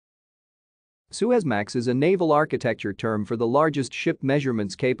Suezmax is a naval architecture term for the largest ship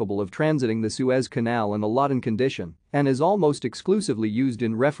measurements capable of transiting the Suez Canal in a laden condition and is almost exclusively used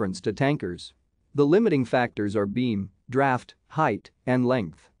in reference to tankers. The limiting factors are beam, draft, height, and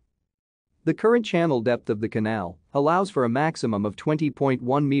length. The current channel depth of the canal allows for a maximum of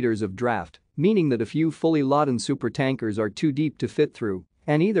 20.1 meters of draft, meaning that a few fully laden supertankers are too deep to fit through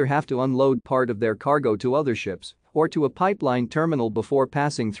and either have to unload part of their cargo to other ships or to a pipeline terminal before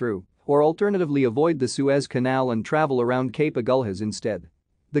passing through, or alternatively avoid the Suez Canal and travel around Cape Agulhas instead.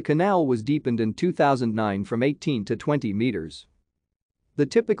 The canal was deepened in 2009 from 18 to 20 meters. The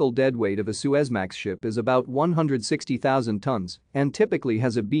typical deadweight of a Suezmax ship is about 160,000 tons and typically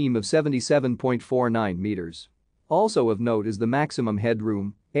has a beam of 77.49 meters. Also of note is the maximum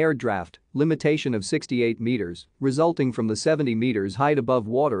headroom, air draft, limitation of 68 meters, resulting from the 70 meters height above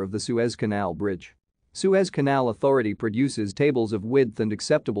water of the Suez Canal bridge. Suez Canal Authority produces tables of width and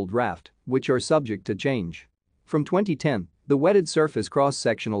acceptable draft, which are subject to change. From 2010, the wetted surface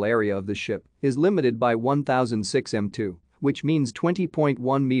cross-sectional area of the ship is limited by 1006 m2, which means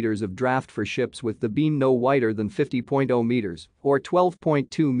 20.1 meters of draft for ships with the beam no wider than 50.0 meters, or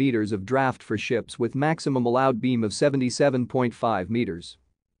 12.2 meters of draft for ships with maximum allowed beam of 77.5 meters.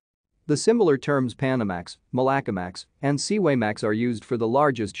 The similar terms Panamax, Malacamax, and Seawaymax are used for the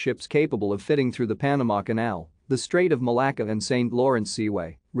largest ships capable of fitting through the Panama Canal, the Strait of Malacca and St. Lawrence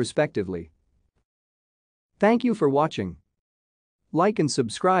Seaway, respectively. Thank you for watching. Like and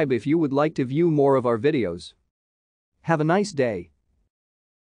subscribe if you would like to view more of our videos. Have a nice day.